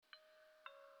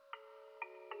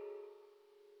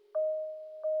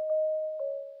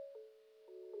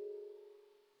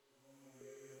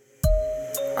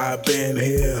I've been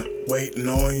here waiting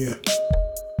on you.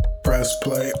 Press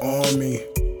play on me.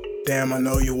 Damn, I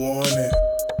know you want it.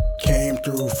 Came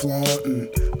through flaunting.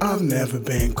 I've never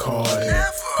been caught it.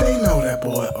 They know that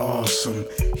boy awesome.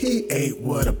 He ate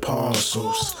with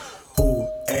apostles. Ooh,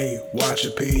 ayy, watch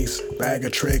your piece. Bag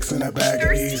of tricks and a bag of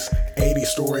these. 80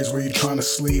 stories where you tryna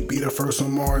sleep. Be the first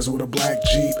on Mars with a black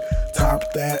Jeep.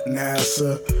 Top that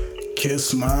NASA.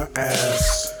 Kiss my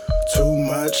ass. Too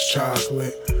much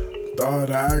chocolate.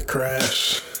 Thought I'd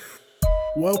crash.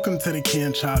 Welcome to the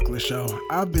Ken Chocolate Show.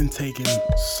 I've been taking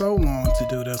so long to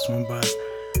do this one, but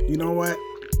you know what?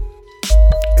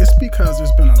 It's because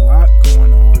there's been a lot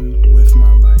going on with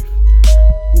my life.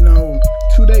 You know,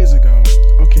 2 days ago,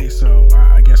 so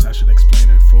I guess I should explain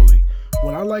it fully.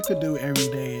 What I like to do every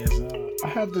day is, I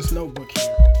have this notebook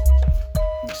here.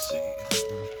 Let me see.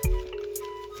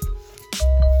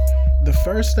 The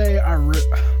first day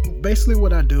basically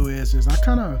what I do is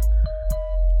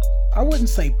I wouldn't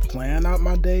say plan out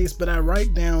my days, but I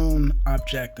write down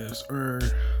objectives or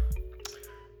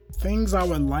things I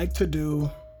would like to do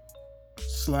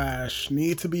 /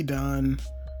 need to be done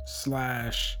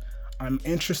 / I'm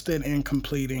interested in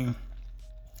completing,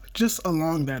 just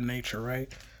along that nature,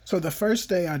 right? So the first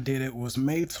day I did it was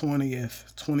May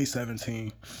 20th,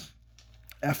 2017.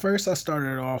 At first I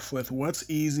started off with what's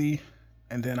easy,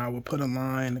 and then I would put a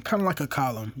line, kind of like a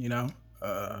column, you know?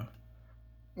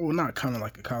 Well, not kind of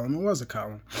like a column, it was a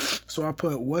column. So I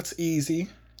put what's easy,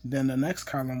 then the next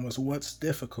column was what's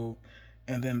difficult,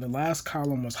 and then the last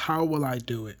column was how will I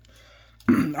do it?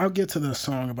 I'll get to the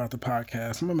song about the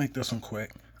podcast. I'm going to make this one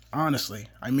quick. Honestly,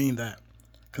 I mean that.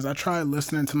 Because I tried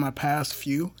listening to my past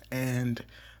few, and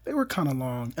they were kind of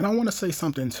long. And I want to say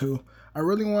something too. I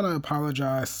really want to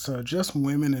apologize to just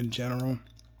women in general.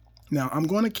 Now, I'm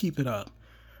going to keep it up,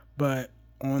 but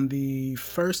on the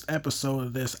first episode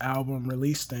of this album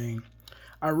release thing,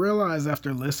 I realized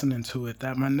after listening to it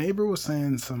that my neighbor was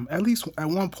saying at least at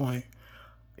one point,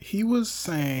 he was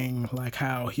saying like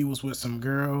how he was with some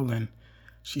girl and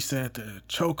she said to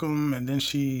choke him, and then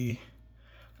she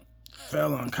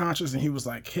fell unconscious and he was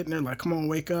like hitting her like, come on,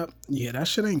 wake up. Yeah, that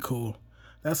shit ain't cool.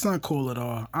 That's not cool at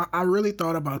all. I really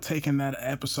thought about taking that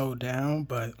episode down,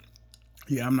 but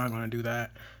yeah, I'm not going to do that.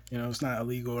 You know, it's not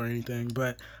illegal or anything,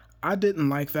 but I didn't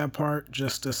like that part,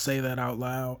 just to say that out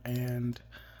loud, and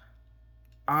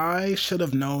I should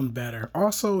have known better.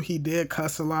 Also, he did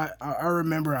cuss a lot. I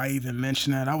remember I even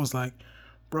mentioned that. I was like,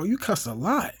 bro, you cuss a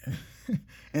lot.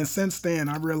 And since then,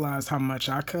 I realized how much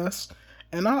I cuss,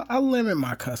 and I limit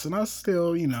my cussing. I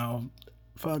still, you know,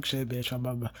 fuck shit, bitch,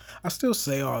 blah, blah. I still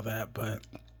say all that, but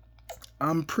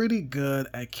I'm pretty good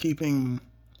at keeping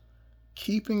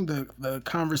the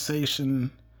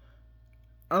conversation,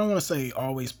 I don't want to say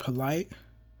always polite,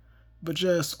 but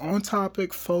just on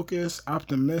topic, focused,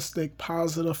 optimistic,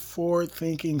 positive, forward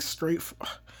thinking, straight.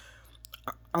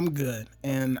 I'm good.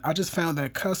 And I just found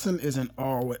that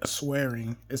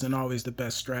swearing isn't always the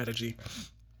best strategy.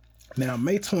 Now,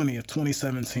 May 20th,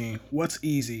 2017, what's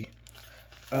easy?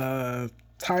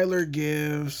 Tyler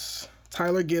gives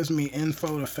me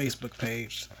info to Facebook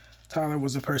page. Tyler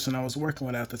was the person I was working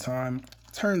with at the time.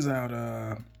 Turns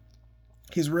out,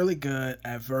 he's really good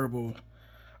at verbal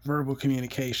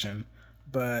communication,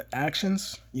 but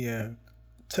actions, yeah,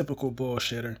 typical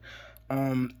bullshitter.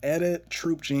 Edit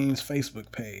Troop Jeans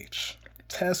Facebook page.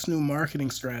 Test new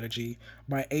marketing strategy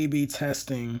by A/B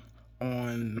testing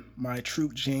on my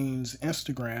Troop Jeans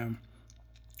Instagram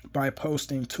by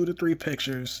posting 2 to 3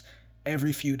 pictures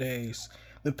every few days.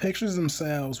 The pictures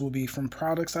themselves will be from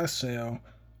products I sell.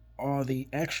 All the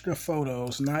extra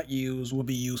photos not used will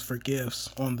be used for gifts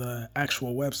on the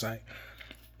actual website.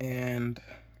 And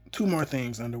 2 more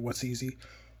things under what's easy.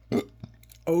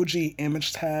 OG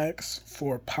image tags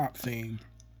for pop theme,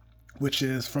 which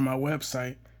is from my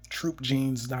website,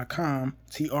 troopjeans.com,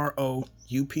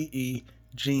 TROUPE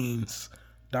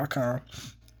jeans.com.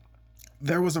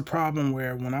 There was a problem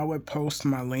where when I would post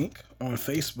my link on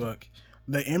Facebook,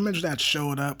 the image that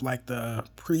showed up, like the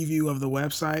preview of the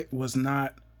website, was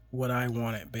not what I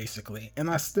wanted, basically. And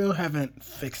I still haven't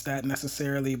fixed that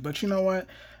necessarily, but you know what?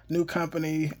 New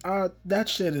company, that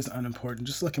shit is unimportant.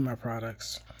 Just look at my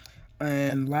products.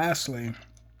 And lastly,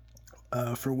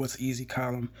 for what's easy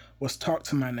column, was talk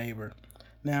to my neighbor.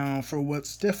 Now, for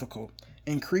what's difficult,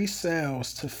 increase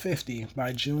sales to 50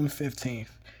 by June 15th.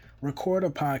 Record a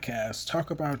podcast,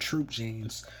 talk about Troop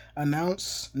Jeans.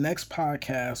 Announce next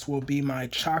podcast will be my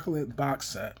chocolate box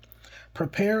set.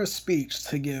 Prepare a speech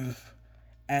to give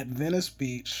at Venice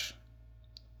Beach.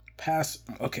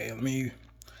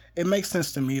 It makes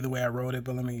sense to me the way I wrote it,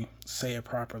 but let me say it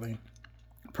properly.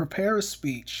 Prepare a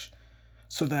speech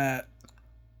so that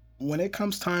when it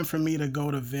comes time for me to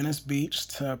go to Venice Beach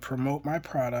to promote my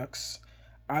products,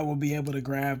 I will be able to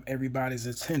grab everybody's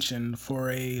attention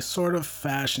for a sort of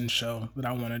fashion show that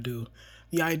I want to do.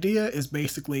 The idea is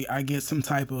basically I get some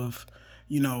type of,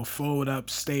 fold up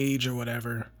stage or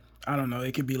whatever. I don't know.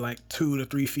 It could be like 2 to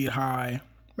 3 feet high,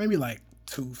 maybe like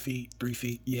 2 feet, 3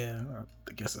 feet. Yeah,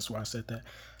 I guess that's why I said that.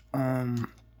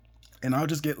 Um, and I'll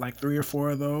just get like 3 or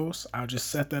 4 of those. I'll just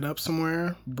set that up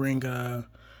somewhere, bring a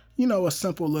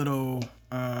simple little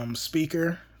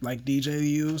speaker like DJ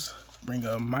use, bring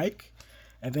a mic,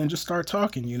 and then just start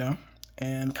talking,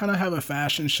 and kind of have a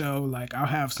fashion show. Like I'll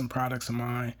have some products of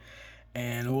mine,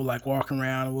 and we'll like walk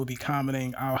around and we'll be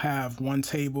commenting. I'll have one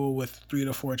table with 3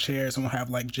 to 4 chairs, and we'll have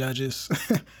like judges.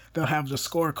 They'll have the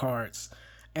scorecards.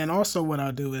 And also, what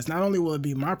I'll do is not only will it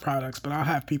be my products, but I'll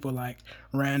have people like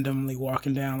randomly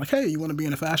walking down, like, "Hey, you want to be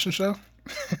in a fashion show?"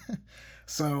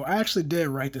 So I actually did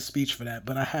write the speech for that,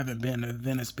 but I haven't been to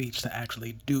Venice Beach to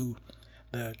actually do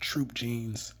the Troop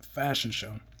Jeans fashion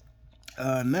show.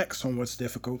 Next on what's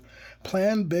difficult,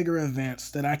 plan bigger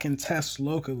events that I can test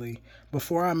locally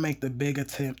before I make the big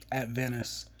attempt at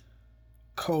Venice.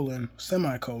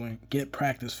 Semicolon, get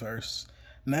practice first.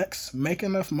 Next, make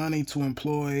enough money to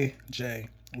employ Jay,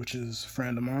 which is a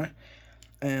friend of mine.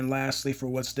 And lastly, for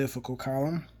what's difficult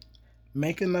column,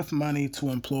 make enough money to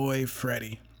employ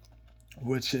Freddie,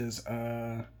 which is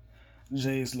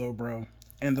Jay's little bro.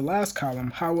 And the last column,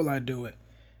 how will I do it?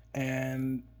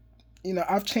 And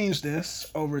I've changed this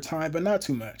over time, but not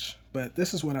too much. But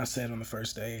this is what I said on the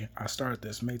first day. I started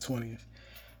this May 20th,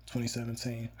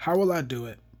 2017. How will I do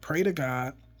it? Pray to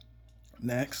God.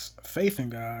 Next, faith in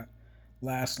God.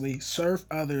 Lastly, serve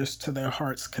others to their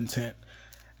heart's content.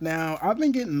 Now, I've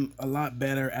been getting a lot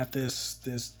better at this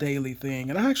daily thing,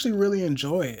 and I actually really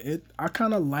enjoy it. I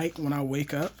kind of like when I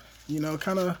wake up,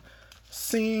 kind of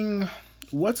seeing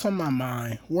what's on my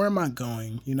mind, where am I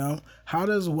going, how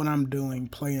does what I'm doing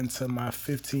play into my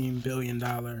 $15 billion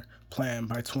plan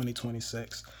by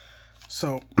 2026.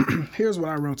 So here's what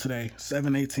I wrote today,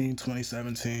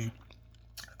 7/18/2017.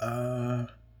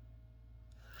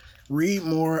 Read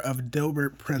more of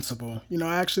Dilbert Principle.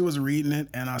 I actually was reading it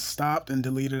and I stopped and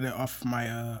deleted it off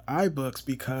my iBooks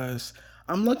because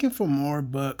I'm looking for more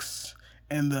books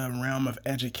in the realm of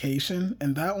education,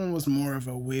 and that one was more of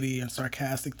a witty and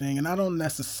sarcastic thing, and I don't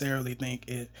necessarily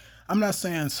think I'm not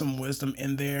saying some wisdom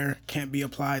in there can't be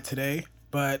applied today,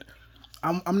 but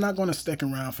I'm not going to stick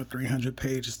around for 300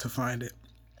 pages to find it.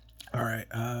 All right,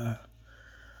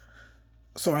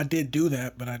 so I did do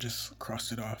that, but I just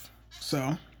crossed it off.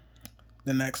 So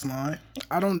the next line,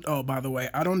 by the way,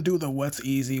 I don't do the what's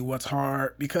easy, what's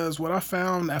hard, because what I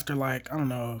found after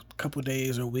a couple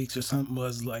days or weeks or something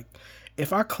was like,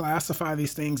 if I classify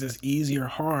these things as easy or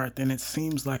hard, then it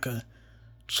seems like a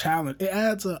challenge. It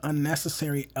adds an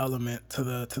unnecessary element to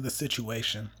the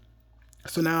situation.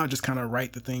 So now I just kind of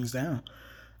write the things down,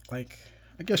 like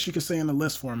I guess you could say in the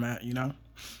list format,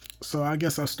 So I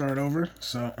guess I'll start over.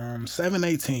 So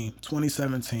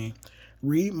 7/18/2017.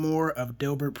 Read more of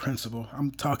Dilbert Principle.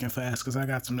 I'm talking fast because I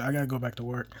gotta go back to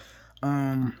work.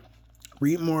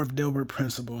 Read more of Dilbert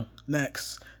Principle.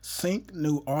 Next, sync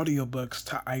new audiobooks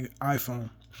to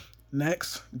iPhone.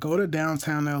 Next, go to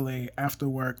downtown LA after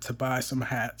work to buy some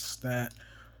hats that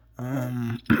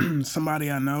somebody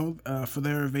I know for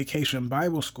their vacation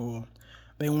Bible school,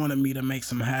 they wanted me to make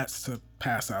some hats to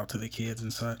pass out to the kids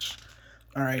and such.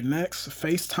 All right, next,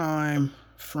 FaceTime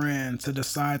friend to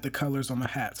decide the colors on the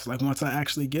hats. Like once I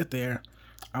actually get there,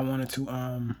 I want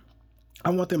them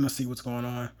to see what's going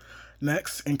on.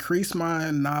 Next, increase my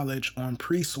knowledge on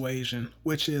Persuasion,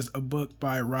 which is a book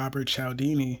by Robert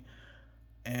Cialdini.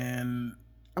 And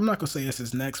I'm not going to say it's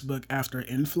his next book after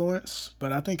Influence,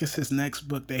 but I think it's his next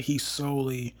book that he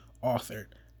solely authored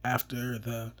after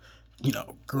the,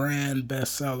 grand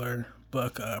bestseller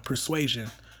book,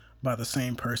 Persuasion, by the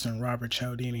same person, Robert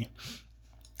Cialdini.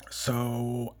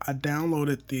 So I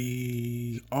downloaded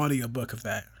the audiobook of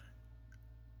that,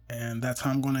 and that's how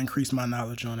I'm going to increase my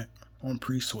knowledge on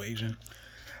Persuasion.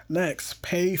 Next,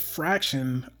 pay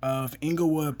fraction of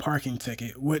Inglewood parking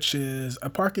ticket, which is a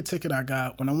parking ticket I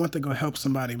got when I went to go help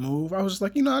somebody move. I was just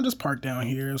like, I just parked down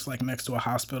here. It's like next to a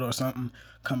hospital or something.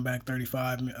 Come back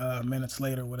 35 minutes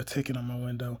later with a ticket on my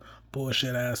window.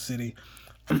 Bullshit ass city.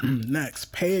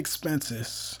 Next, pay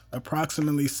expenses,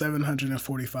 approximately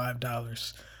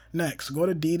 $745. Next, go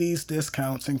to DD's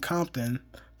Discounts in Compton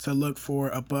to look for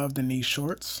above the knee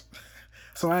shorts.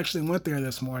 So I actually went there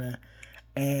this morning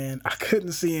and I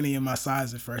couldn't see any in my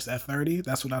size at first. At 30,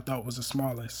 that's what I thought was the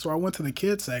smallest. So I went to the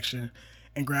kids section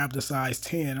and grabbed a size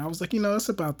 10. I was like, it's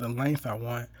about the length I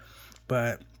want.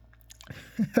 But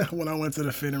when I went to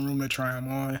the fitting room to try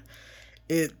them on.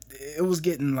 It was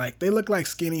getting like, they looked like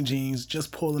skinny jeans,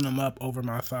 just pulling them up over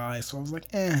my thighs. So I was like,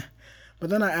 eh. But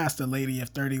then I asked the lady if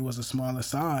 30 was a smaller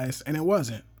size, and it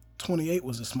wasn't. 28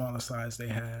 was the smallest size they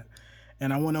had.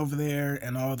 And I went over there,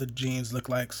 and all the jeans looked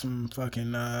like some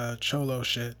fucking cholo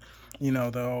shit. You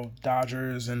know, the old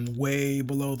Dodgers and way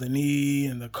below the knee,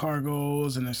 and the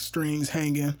cargos and the strings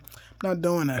hanging. I'm not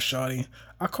doing that, shawty.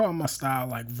 I call my style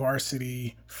like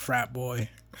varsity frat boy.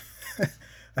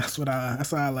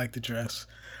 That's how I like to dress.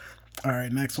 All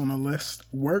right, next on the list.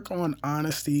 Work on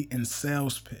honesty in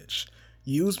sales pitch.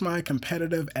 Use my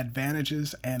competitive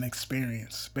advantages and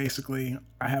experience. Basically,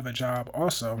 I have a job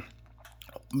also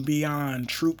beyond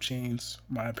Troop Jeans,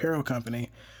 my apparel company,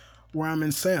 where I'm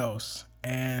in sales,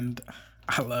 and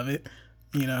I love it,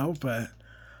 but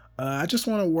I just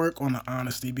want to work on the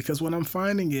honesty, because what I'm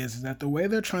finding is that the way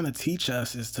they're trying to teach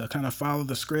us is to kind of follow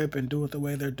the script and do it the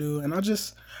way they're doing. And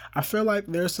I feel like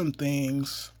there's some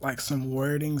things, like some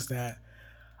wordings that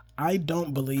I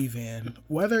don't believe in.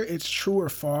 Whether it's true or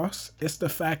false, it's the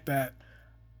fact that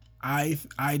I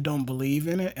don't believe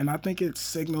in it, and I think it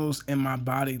signals in my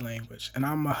body language, and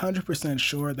I'm 100%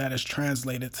 sure that is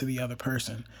translated to the other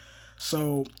person.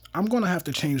 So I'm going to have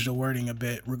to change the wording a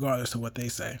bit regardless of what they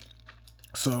say.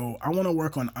 So I want to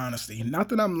work on honesty. Not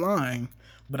that I'm lying,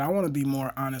 but I want to be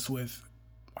more honest with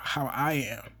how I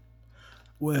am,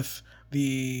 with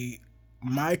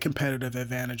my competitive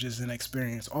advantages and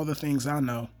experience, all the things I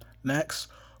know. Next,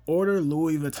 order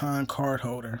Louis Vuitton card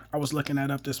holder. I was looking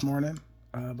that up this morning,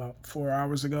 about 4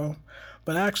 hours ago.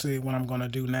 But actually, what I'm going to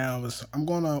do now is I'm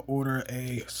going to order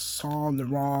a Saint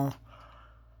Laurent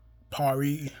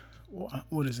Paris,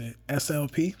 what is it,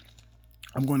 SLP.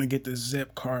 I'm going to get the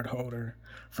zip card holder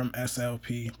from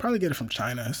SLP. Probably get it from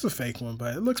China. It's a fake one,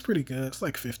 but it looks pretty good. It's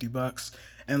like $50.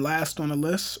 And last on the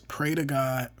list, pray to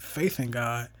God, faith in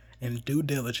God, and due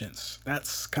diligence.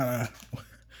 That's kind of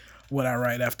what I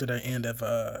write after the end of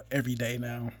every day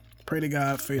now. Pray to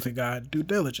God, faith in God, due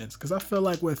diligence. Because I feel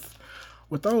like with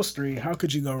those three, how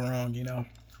could you go wrong,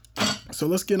 So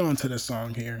let's get on to the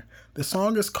song here. The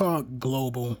song is called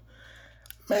Global.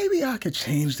 Maybe I could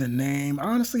change the name.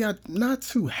 Honestly, I'm not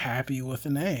too happy with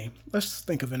the name. Let's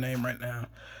think of a name right now.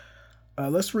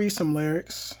 Let's read some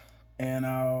lyrics, and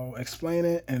I'll explain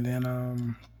it, and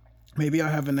then maybe I'll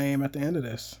have a name at the end of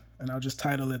this, and I'll just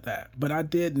title it that. But I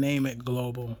did name it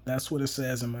Global. That's what it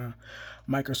says in my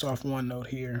Microsoft OneNote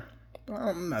here.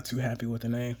 I'm not too happy with the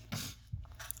name.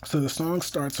 So the song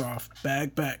starts off,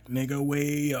 back, nigga,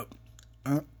 way up.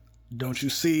 Don't you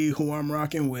see who I'm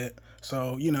rocking with?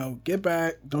 So, get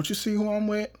back. Don't you see who I'm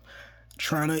with?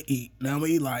 Trying to eat. Now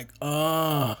we like,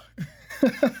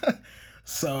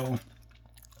 So,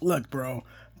 look, bro,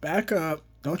 back up.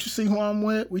 Don't you see who I'm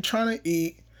with? We trying to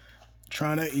eat.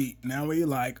 Now we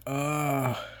like,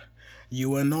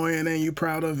 you annoying and you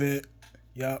proud of it.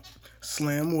 Yup.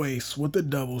 Slim waist with the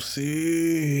double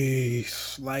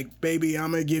C's. Like, baby,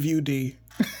 I'ma give you D.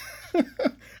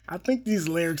 I think these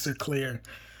lyrics are clear.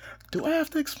 Do I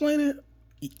have to explain it?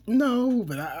 No,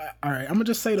 but all right, I'm gonna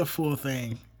just say the full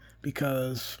thing,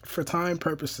 because for time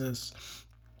purposes,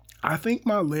 I think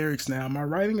my lyrics now, my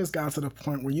writing has got to the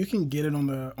point where you can get it on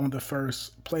the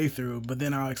first playthrough, but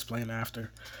then I'll explain after.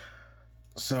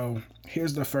 So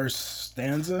here's the first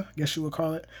stanza, I guess you would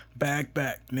call it. Back,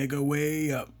 nigga,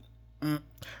 way up.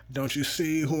 Don't you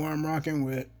see who I'm rocking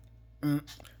with?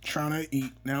 Trying to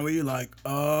eat. Now we like,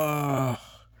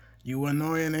 you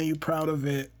annoying and you proud of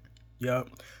it. Yup.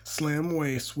 Slim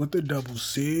waist with the double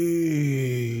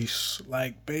C's.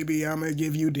 Like, baby, I'ma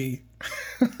give you D.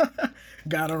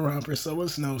 Got a romper, so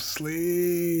it's no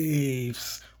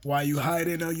sleeves. Why you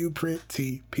hiding? Are you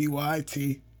pretty?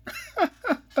 PYT.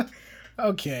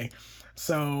 Okay.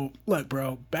 So, look,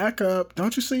 bro, back up.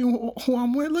 Don't you see who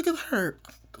I'm with? Look at her.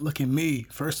 Look at me,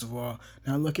 first of all.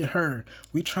 Now look at her.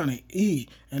 We trying to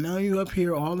eat. And now you up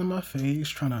here all in my face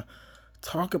trying to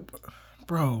talk about...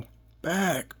 Bro,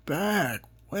 back,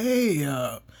 way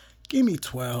up. Give me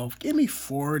 12. Give me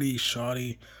 40,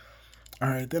 shawty. All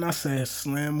right, then I said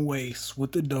slim waist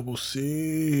with the double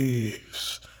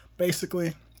C's.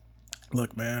 Basically,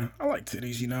 look, man, I like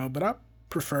titties, but I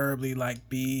preferably like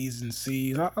B's and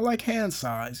C's. I like hand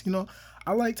size,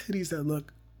 I like titties that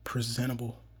look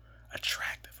presentable,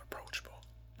 attractive, approachable,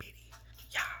 bitty.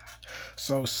 Yeah.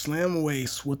 So slim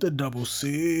waist with the double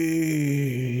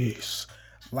C's.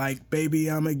 Like,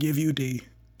 baby, I'ma give you D.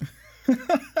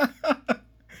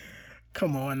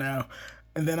 Come on now.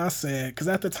 And then I said, because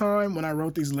at the time when I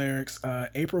wrote these lyrics,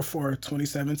 April 4th,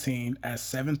 2017, at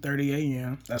 7:30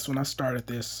 a.m., that's when I started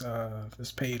this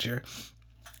page here.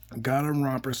 Got a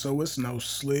romper, so it's no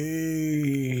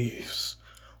sleeves.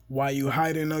 Why you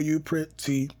hiding? Oh, you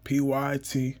pretty.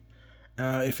 PYT.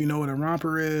 If you know what a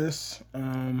romper is,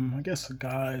 I guess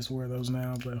guys wear those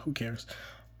now, but who cares?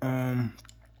 Um,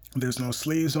 there's no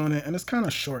sleeves on it, and it's kind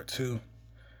of short too.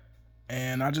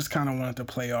 And I just kind of wanted to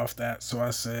play off that, so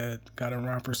I said, got a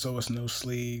romper, so it's no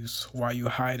sleeves. Why you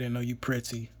hiding? Oh, you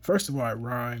pretty. First of all, it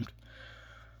rhymed.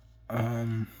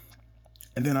 Um,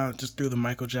 and then I just threw the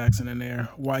Michael Jackson in there.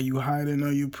 Why you hiding? Oh,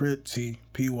 you pretty.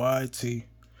 PYT.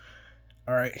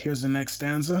 All right, here's the next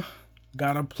stanza.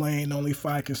 Got a plane, only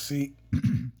five can see.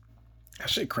 That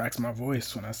shit cracks my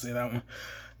voice when I say that one.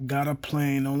 Got a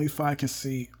plane, only five can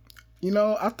see. You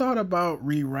know, I thought about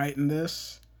rewriting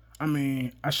this. I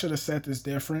mean, I should have said this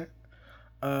different.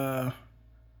 Uh,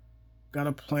 got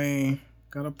a plane,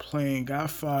 got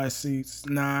five seats.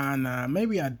 Nah,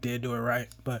 maybe I did do it right,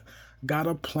 but got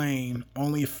a plane,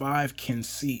 only five can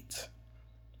seat.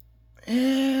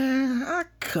 I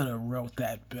could have wrote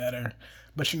that better.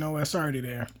 But you know what? It's already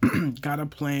there. Got a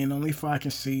plane, only five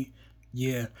can seat.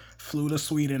 Yeah, flew to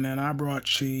Sweden and I brought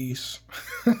cheese.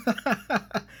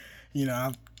 you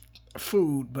know,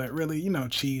 food, but really,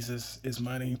 cheese is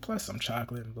money, plus some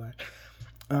chocolate and black.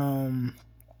 Um,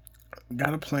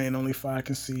 got a plane, only five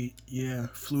can seat. Yeah,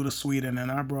 flew to Sweden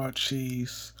and I brought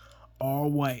cheese. All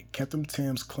white, kept them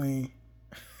Timbs clean.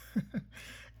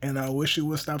 And I wish you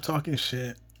would stop talking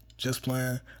shit. Just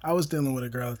playing. I was dealing with a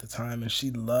girl at the time, and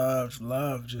she loved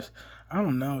just, I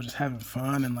don't know, just having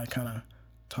fun and like kind of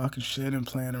talking shit and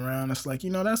playing around. It's like,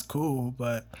 that's cool,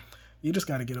 but you just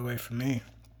got to get away from me.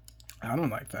 I don't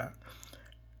like that.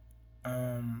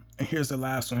 And here's the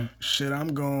last one. Shit,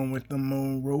 I'm going with the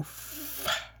moon roof.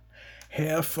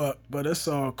 Hair fuck, but it's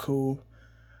all cool.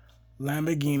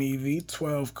 Lamborghini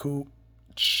V12 coupe.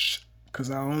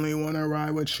 Cause I only want to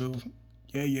ride with you.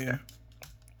 Yeah.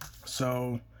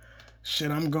 So,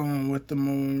 shit, I'm going with the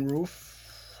moon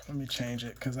roof. Let me change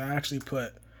it, because I actually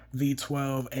put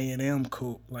V12 A&M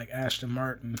coupe, like Aston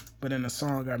Martin. But in the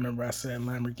song, I remember I said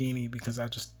Lamborghini because I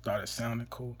just thought it sounded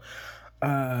cool.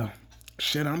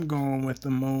 Shit, I'm going with the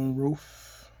moon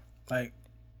roof. Like,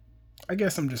 I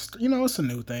guess I'm just, it's a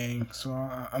new thing. So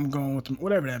I'm going with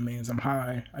whatever that means. I'm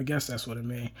high. I guess that's what it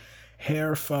means.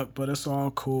 Hair fuck, but it's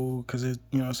all cool because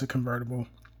it's a convertible.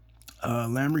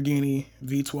 Lamborghini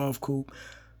V12 coupe.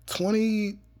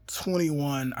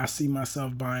 2021, I see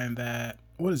myself buying that.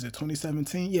 What is it,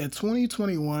 2017? Yeah,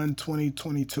 2021,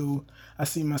 2022, I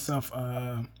see myself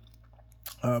buying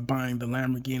the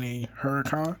Lamborghini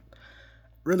Huracan.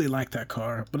 Really like that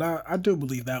car, but I do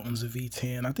believe that one's a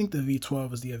V10. I think the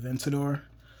V12 is the Aventador.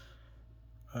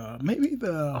 Maybe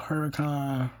the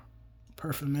Huracan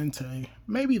Performante.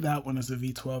 Maybe that one is a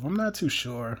V12. I'm not too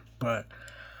sure, but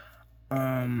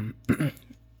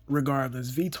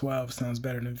regardless, V12 sounds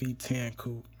better than V10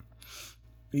 coupe.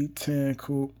 V10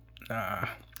 coupe, nah.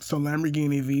 So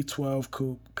Lamborghini V12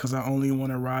 coupe, because I only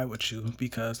want to ride with you,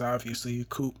 because obviously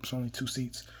coupe's only two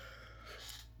seats.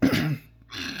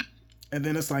 And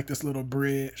then it's like this little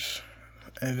bridge.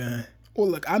 And then, well,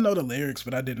 look, I know the lyrics,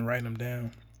 but I didn't write them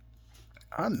down.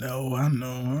 I know.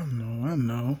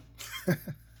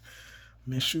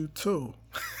 Miss you too.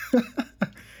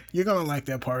 You're going to like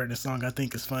that part of the song. I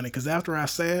think it's funny, because after I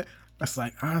say it, it's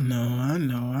like, I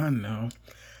know.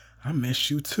 I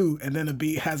miss you too. And then the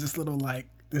beat has this little, like,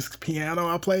 this piano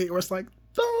I play where it's like,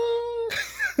 dong.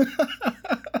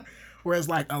 Where it's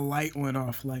like a light went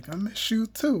off, like, I miss you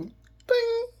too.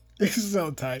 Ding. It's so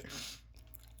tight.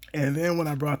 And then when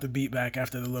I brought the beat back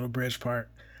after the little bridge part,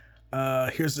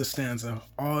 here's the stanza.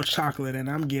 All chocolate and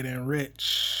I'm getting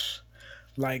rich.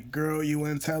 Like, girl, you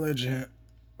intelligent.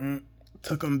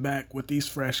 Took them back with these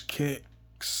fresh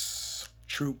kicks.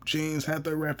 Troop jeans had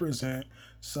to represent.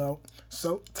 So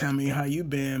tell me how you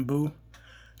been, boo.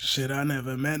 Shit, I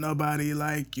never met nobody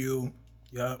like you.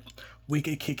 Yup. We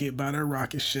could kick it by the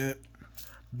rocket ship.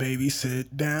 Baby,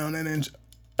 sit down and enjoy.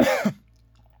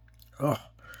 Oh,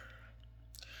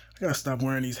 I gotta stop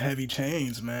wearing these heavy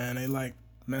chains, man. They like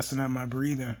messing up my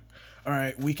breathing. All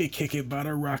right, we could kick it by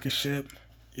the rocket ship.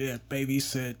 Yeah, baby,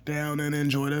 sit down and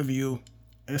enjoy the view.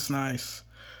 It's nice.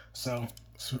 So,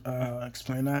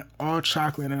 explain that. All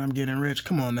chocolate and I'm getting rich.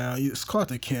 Come on now. It's called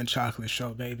the Ken Chocolate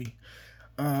Show, baby.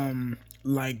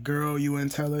 Like, girl, you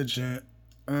intelligent.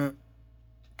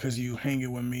 Cause you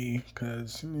hanging with me.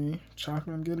 Cause me,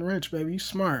 chocolate, I'm getting rich, baby. You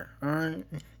smart, all right?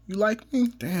 You like me?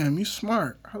 Damn, you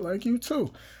smart. I like you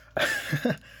too.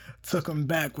 Took them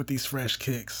back with these fresh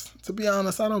kicks. To be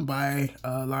honest, I don't buy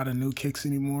a lot of new kicks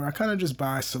anymore. I kind of just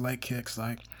buy select kicks,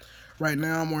 like Right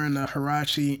now, I'm wearing the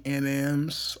Hirachi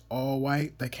NMs, all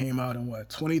white, that came out in what,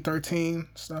 2013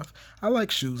 stuff. I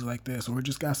like shoes like this, where it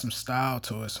just got some style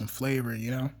to it, some flavor, you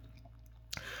know.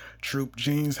 Troop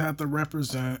jeans have to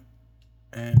represent,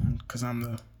 and because I'm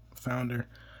the founder,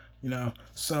 you know.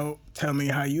 So tell me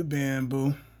how you been,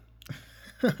 boo.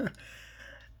 The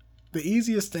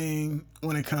easiest thing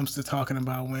when it comes to talking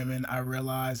about women, I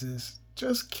realize, is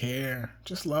just care,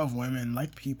 just love women,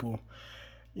 like people.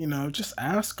 You know, just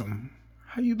ask them,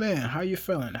 how you been? How you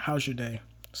feeling? How's your day?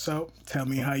 So tell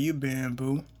me how you been,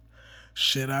 boo.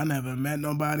 Shit, I never met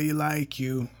nobody like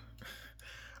you.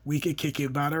 We could kick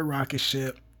it by the rocket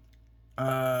ship.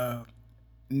 Uh,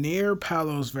 Near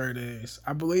Palos Verdes.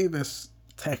 I believe it's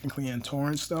technically in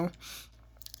Torrance though.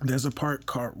 There's a park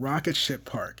called Rocket Ship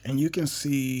Park, and you can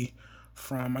see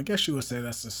from, I guess you would say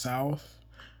that's the south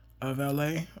of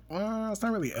LA. Well, it's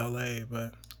not really LA,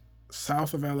 but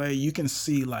south of LA, you can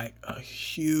see like a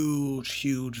huge,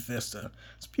 huge vista.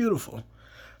 It's beautiful.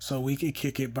 So we could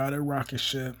kick it by the rocket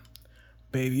ship.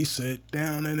 Baby, sit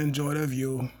down and enjoy the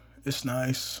view. It's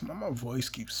nice. My voice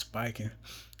keeps spiking.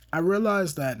 I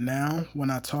realize that now when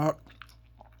I talk,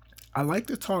 I like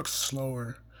to talk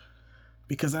slower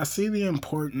because I see the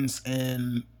importance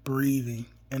in breathing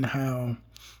and how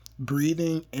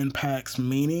breathing impacts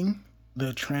meaning,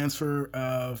 the transfer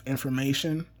of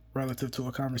information relative to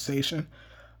a conversation,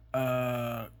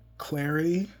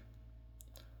 clarity,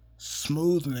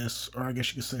 smoothness, or I guess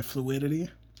you could say fluidity,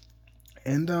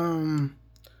 and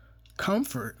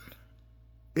comfort.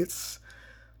 It's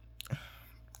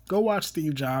Go watch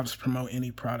Steve Jobs promote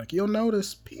any product. You'll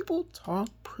notice people talk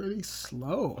pretty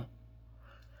slow,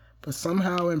 but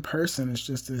somehow in person it's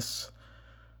just this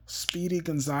Speedy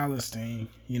Gonzalez thing,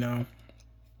 you know.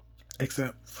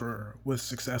 Except for with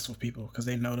successful people, because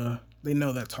they know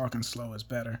that talking slow is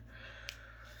better.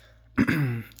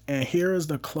 And here is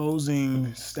the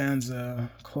closing stanza,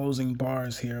 closing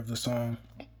bars here of the song.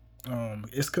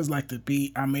 It's because like the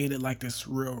beat, I made it like this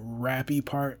real rappy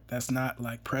part that's not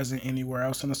like present anywhere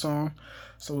else in the song.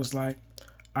 So it's like,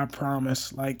 I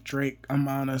promise, like Drake, I'm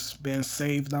honest, been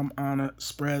saved, I'm honored,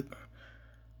 spread.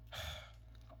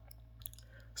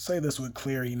 Say this with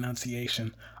clear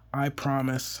enunciation. I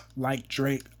promise, like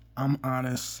Drake, I'm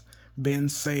honest, been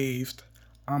saved,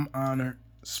 I'm honored,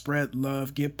 spread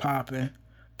love, get poppin',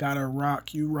 gotta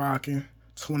rock, you rockin',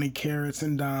 20 carats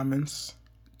and diamonds,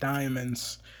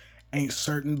 ain't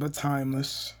certain but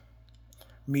timeless,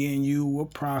 me and you will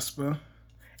prosper.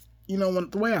 You know,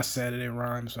 the way I said it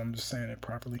rhymes, so I'm just saying it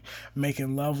properly.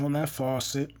 Making love on that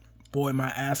faucet, boy, my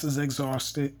ass is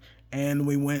exhausted, and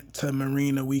we went to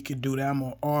Marina, we could do that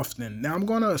more often. Now I'm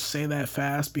gonna say that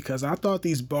fast because I thought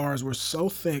these bars were so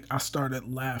thick I started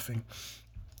laughing.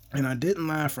 And I didn't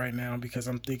laugh right now because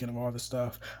I'm thinking of all the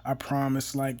stuff. I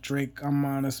promise, like Drake, I'm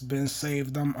honest, been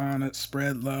saved, I'm honored,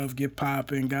 spread love, get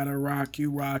poppin', gotta rock, you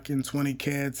rockin', 20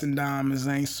 kids and diamonds,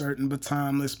 ain't certain but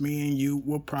timeless, me and you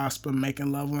will prosper,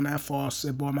 making love on that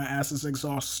faucet, boy, my ass is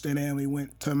exhausted, and we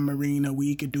went to Marina,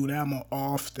 we could do that more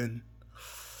often.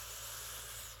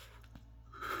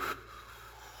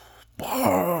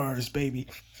 Bars, baby.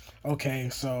 Okay,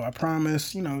 so I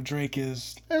promise, you know, Drake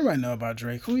is, everybody know about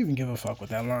Drake. Who even give a fuck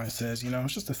what that line says, you know?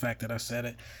 It's just the fact that I said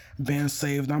it. Been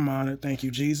saved, I'm honored. Thank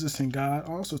you, Jesus and God.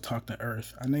 I also talk to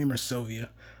Earth. I name her Sylvia.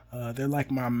 They're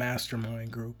like my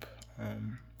mastermind group.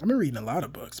 I've been reading a lot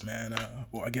of books, man.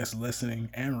 Well, I guess listening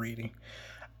and reading.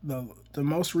 The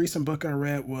most recent book I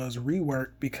read was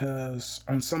Rework because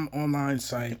on some online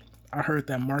site, I heard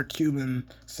that Mark Cuban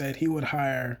said he would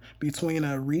hire between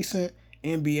a recent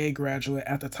MBA graduate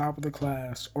at the top of the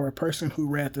class or a person who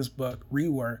read this book,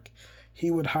 Rework.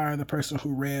 He would hire the person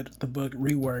who read the book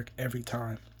Rework every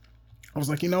time. I was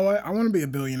like, you know what? I want to be a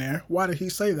billionaire. Why did he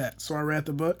say that? So I read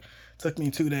the book. It took me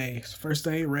 2 days. First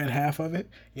day, read half of it.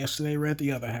 Yesterday, read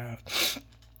the other half.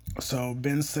 So,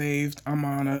 been saved, I'm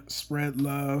honored, spread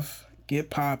love, get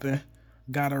poppin',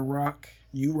 gotta rock,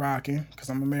 you rockin', because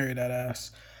I'm gonna marry that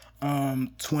ass.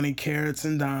 20 carats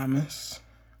and diamonds.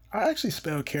 I actually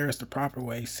spelled carrots the proper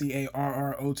way,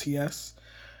 Carrots.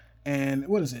 And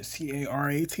what is it,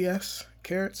 Carats?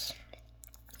 Carrots?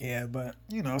 Yeah, but,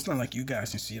 you know, it's not like you guys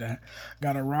can see that.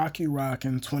 Gotta rock, you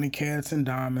rockin', 20 carats and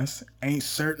diamonds, ain't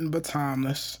certain but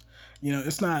timeless. You know,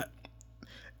 it's not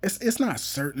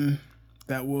certain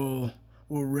that we'll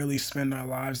really spend our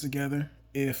lives together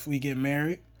if we get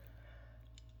married.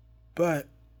 But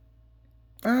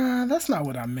that's not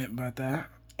what I meant by that.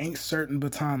 Ain't certain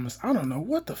but timeless. I don't know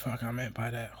what the fuck I meant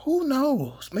by that. Who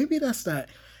knows? Maybe that's that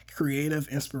creative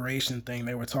inspiration thing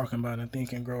they were talking about in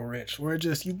Think and Grow Rich, where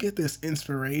just you get this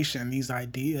inspiration, these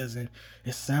ideas, and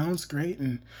it sounds great.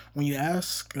 And when you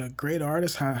ask a great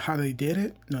artist how they did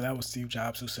it, no, that was Steve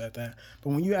Jobs who said that.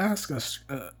 But when you ask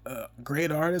a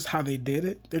great artist how they did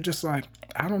it, they're just like,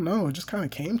 I don't know, it just kind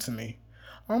of came to me.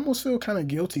 I almost feel kind of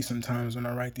guilty sometimes when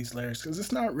I write these lyrics because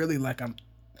it's not really like I'm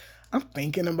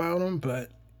thinking about them,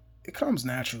 but it comes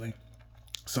naturally.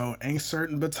 So ain't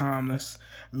certain but timeless.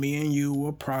 Me and you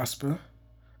will prosper.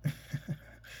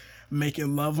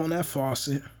 Making love on that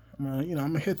faucet. I'm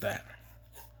gonna hit that.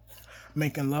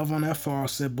 Making love on that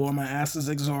faucet. Boy, my ass is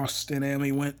exhausted, and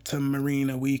we went to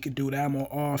Marina. We could do that more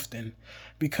often,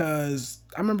 because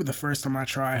I remember the first time I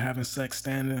tried having sex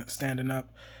standing up.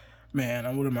 Man,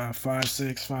 I'm what am I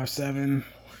 5'6", 5'7".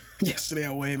 Yesterday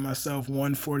I weighed myself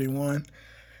 141.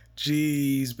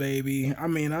 Jeez, baby. I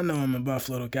mean, I know I'm a buff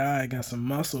little guy, got some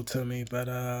muscle to me,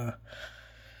 but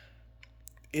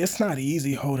it's not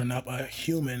easy holding up a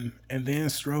human and then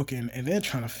stroking and then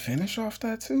trying to finish off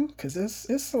that too, because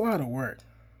it's a lot of work.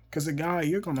 Because a guy,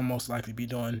 you're gonna most likely be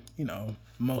doing,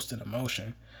 most of the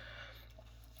motion.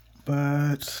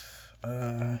 But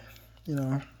I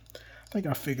think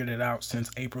I figured it out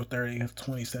since April 30th,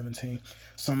 2017.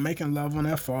 So I'm making love on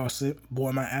that faucet.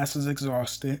 Boy, my ass is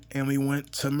exhausted. And we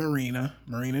went to Marina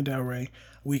Del Rey.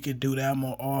 We could do that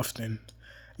more often.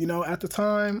 At the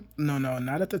time, no,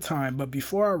 not at the time, but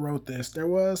before I wrote this, there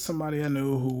was somebody I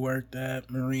knew who worked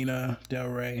at Marina Del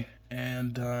Rey.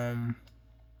 And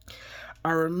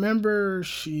I remember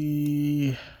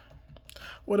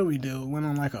what do we do? Went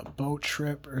on like a boat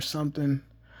trip or something.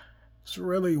 It's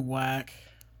really whack.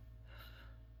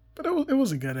 But it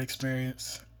was a good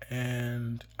experience,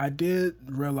 and I did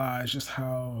realize just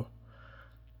how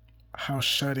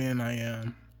shut in I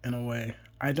am in a way.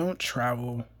 I don't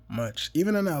travel much.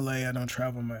 Even in LA, I don't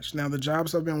travel much. Now, the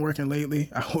jobs I've been working lately,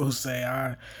 I will say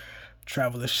I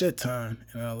travel a shit ton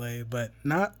in LA, but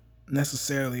not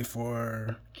necessarily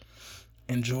for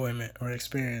enjoyment or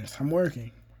experience. I'm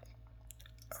working.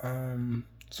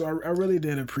 So I really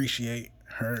did appreciate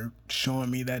her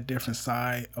showing me that different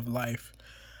side of life.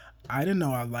 I didn't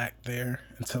know I lacked there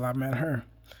until I met her.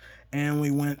 And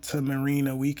we went to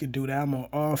Marina. We could do that more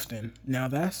often. Now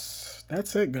that's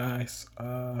it, guys.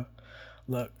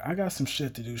 Look, I got some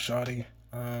shit to do, shawty.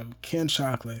 Ken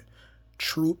Chocolate,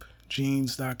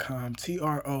 troupjeans.com,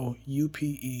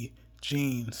 TROUPE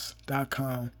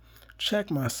jeans.com.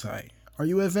 Check my site. Are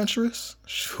you adventurous?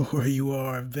 Sure you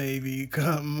are, baby.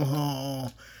 Come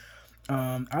on.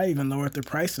 I even lowered the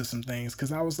price of some things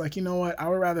because I was like, you know what? I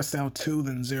would rather sell 2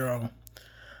 than 0.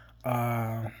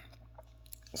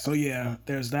 So yeah,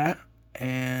 there's that.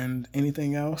 And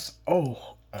anything else?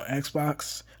 Oh, on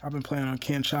Xbox, I've been playing on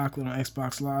Ken Chocolate on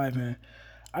Xbox Live, and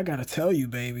I gotta tell you,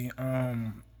 baby,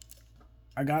 I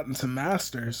got into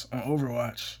Masters on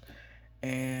Overwatch,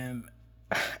 and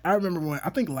I remember I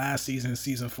think last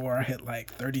season 4, I hit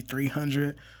like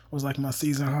 3,300 was like my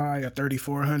season high, or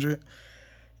 3,400.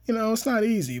 It's not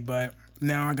easy, but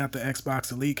now I got the Xbox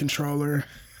Elite controller.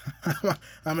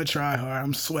 I'm a try hard.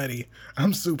 I'm sweaty.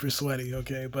 I'm super sweaty,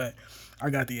 okay? But I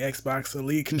got the Xbox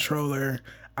Elite controller.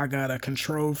 I got a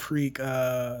Control Freak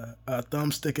a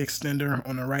thumbstick extender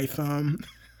on the right thumb.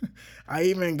 I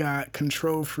even got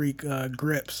Control Freak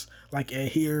grips, like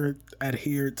adhered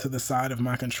to the side of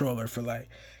my controller for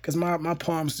because my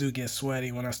palms do get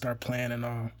sweaty when I start playing and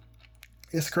all.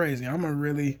 It's crazy.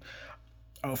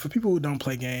 For people who don't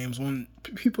play games, when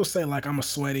people say like I'm a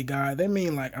sweaty guy, they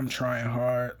mean like I'm trying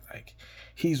hard. Like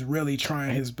he's really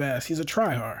trying his best. He's a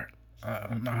try hard. I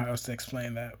don't know how else to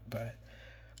explain that, but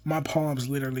my palms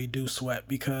literally do sweat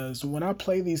because when I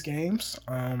play these games,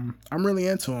 I'm really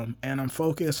into them and I'm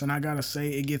focused, and I gotta say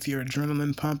it gets your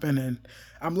adrenaline pumping, and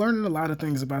I'm learning a lot of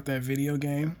things about that video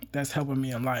game that's helping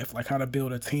me in life, like how to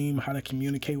build a team, how to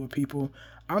communicate with people.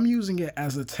 I'm using it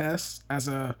as a test, as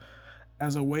a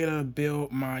way to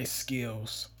build my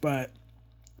skills. But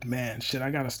man, shit, I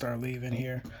gotta start leaving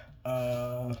here.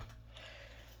 Yeah,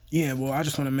 well, I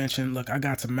just want to mention, look, I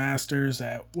got to Masters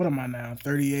at, what am I now,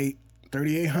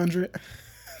 3,800?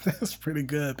 That's pretty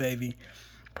good, baby.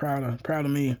 Proud of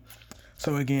me.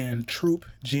 So again,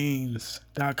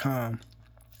 troupjeans.com.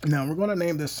 Now we're gonna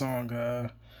name this song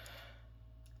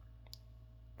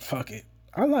fuck it,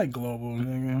 I like Global,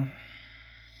 nigga.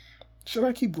 Should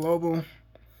I keep Global?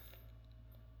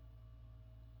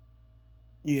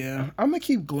 Yeah, I'm gonna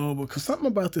keep Global because something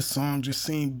about this song just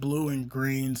seemed blue and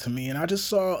green to me, and I just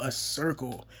saw a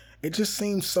circle. It just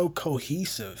seemed so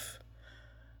cohesive.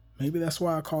 Maybe that's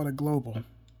why I called it Global.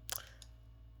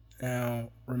 Now,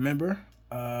 remember,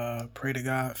 pray to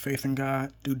God, faith in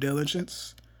God, due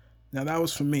diligence. Now, that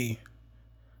was for me.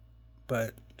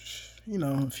 But, you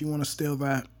know, if you want to steal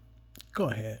that, go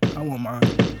ahead. I won't mind.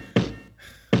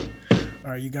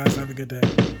 All right, you guys have a good day.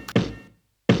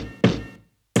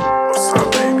 What's up,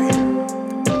 baby?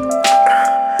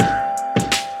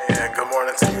 Yeah, good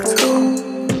morning to you too.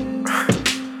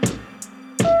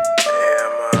 Yeah,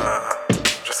 I'm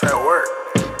just at work.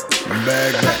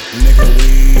 Bag back, nigga,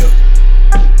 we up.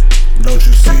 Don't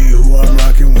you see who I'm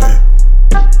rocking with?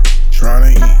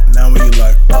 Tryna eat, now we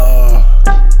like,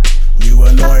 you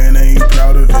annoying, ain't you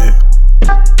proud of it?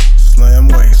 Slim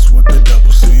waist with the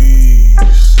double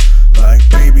C's. Like,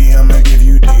 baby, I'ma give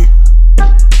you D.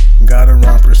 Got a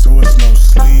romper, so it's no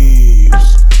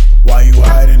sleeves. Why you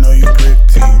hiding? Oh, you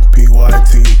pretty.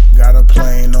 PYT. Got a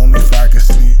plane, only if I can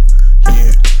see.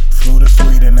 Yeah, flew to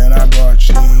Sweden and I brought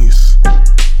cheese.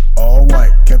 All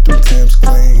white, kept them Timbs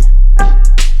clean.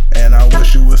 And I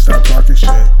wish you would stop talking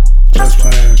shit. Just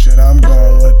playing shit, I'm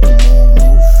going with the moon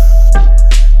roof.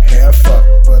 Hair fuck,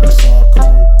 but it's all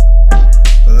cool.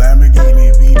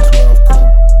 Lamborghini V12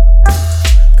 coupe.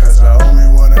 Cause I only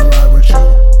wanna ride with you.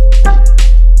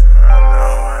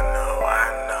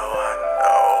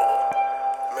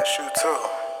 Miss you too.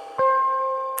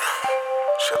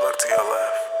 Should look to your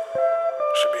left.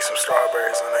 Should be some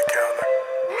strawberries on that counter.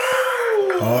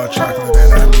 All chocolate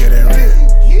and I'm getting